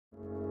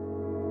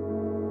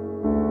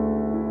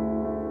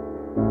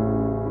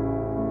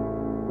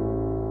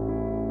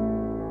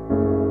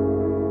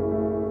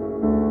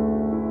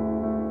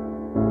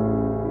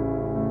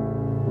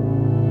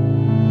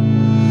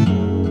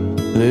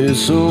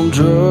There's some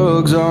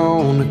drugs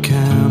on the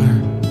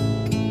counter.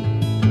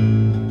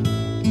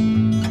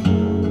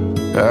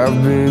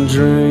 I've been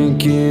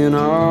drinking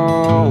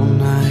all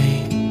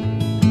night.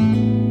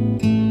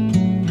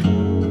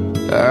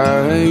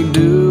 I ain't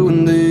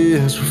doing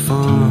this for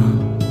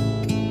fun.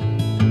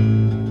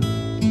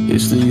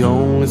 It's the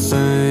only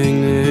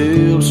thing that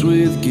helps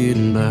with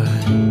getting by.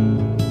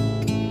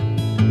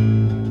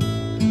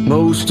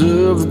 Most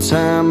of the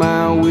time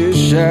I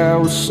wish I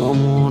was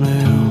someone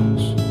else.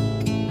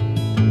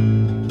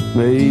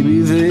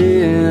 Maybe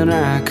then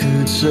I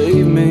could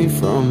save me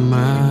from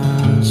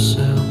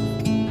myself.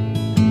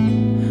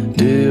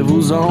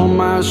 Devils on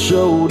my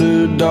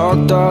shoulder,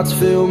 dark thoughts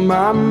fill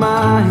my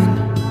mind.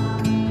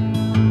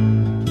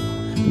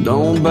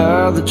 Don't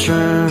bother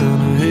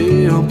trying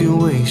to help you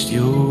waste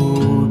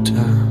your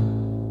time.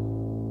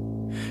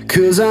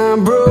 'Cause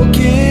I'm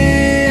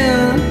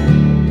broken,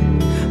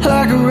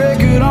 like a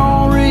record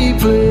on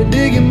replay,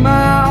 digging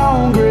my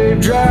own grave,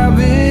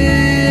 driving,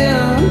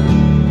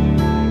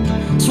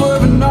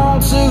 swerving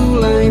on two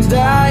lanes,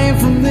 dying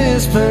from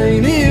this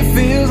pain. It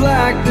feels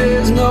like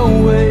there's no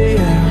way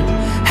out.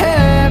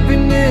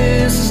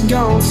 Happiness is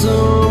gone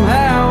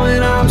somehow,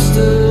 and I'm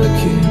stuck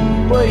here,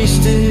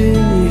 wasting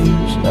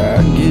years. I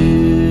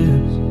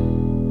guess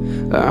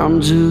I'm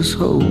just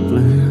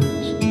hopeless.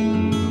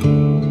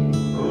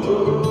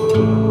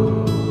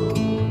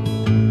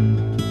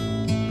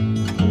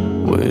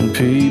 When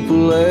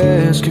people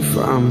ask if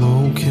I'm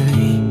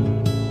okay,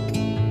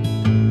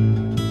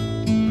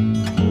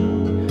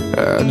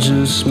 I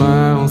just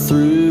smile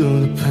through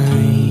the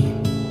pain.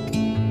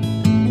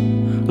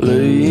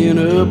 Laying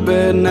up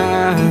at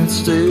night,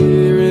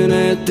 staring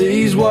at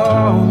these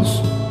walls.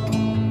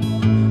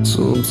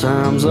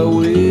 Sometimes I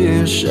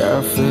wish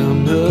I found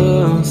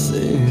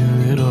nothing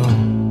at all.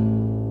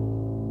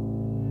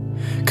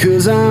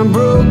 'Cause I'm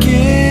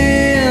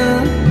broken,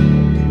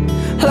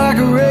 like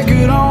a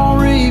record on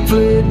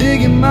replay,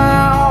 digging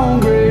my own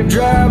grave,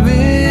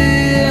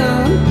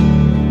 driving,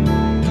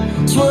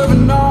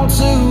 swerving on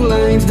two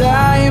lanes,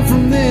 dying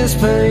from this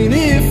pain.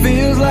 It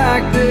feels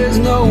like there's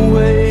no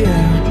way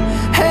out.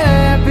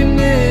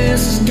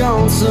 Happiness is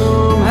gone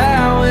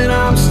somehow, and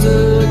I'm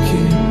stuck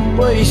here,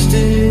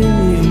 wasting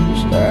years.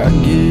 I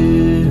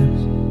guess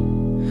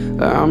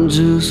I'm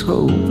just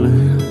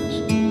hopeless.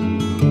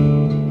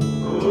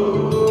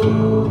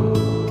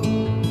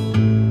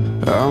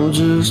 I'm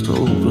just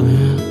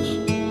hopeless.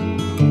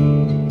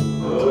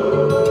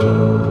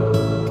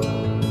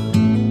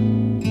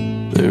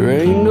 There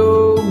ain't no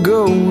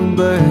going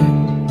back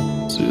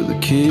to the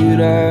kid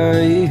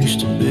I used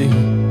to be.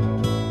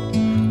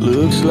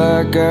 Looks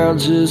like I'll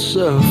just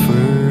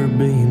suffer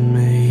being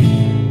me.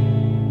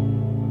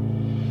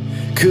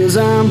 'Cause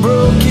I'm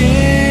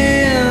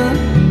broken,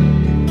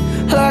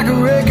 like a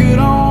record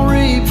on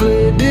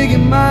replay,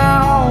 digging my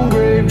own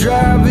grave,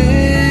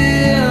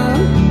 driving,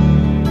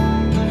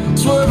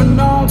 swerving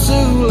on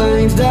two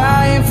lanes,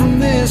 dying from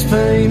this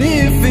pain.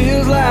 It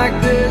feels like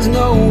there's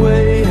no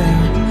way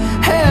out.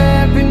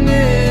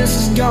 Happiness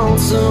is gone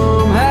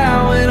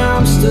somehow, and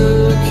I'm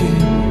stuck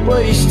here,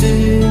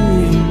 wasting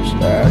years.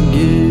 I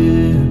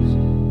guess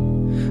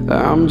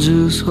I'm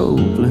just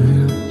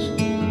hopeless.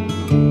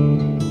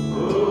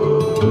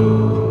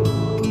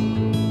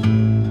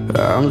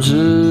 I'm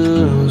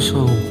just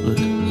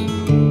hopeless.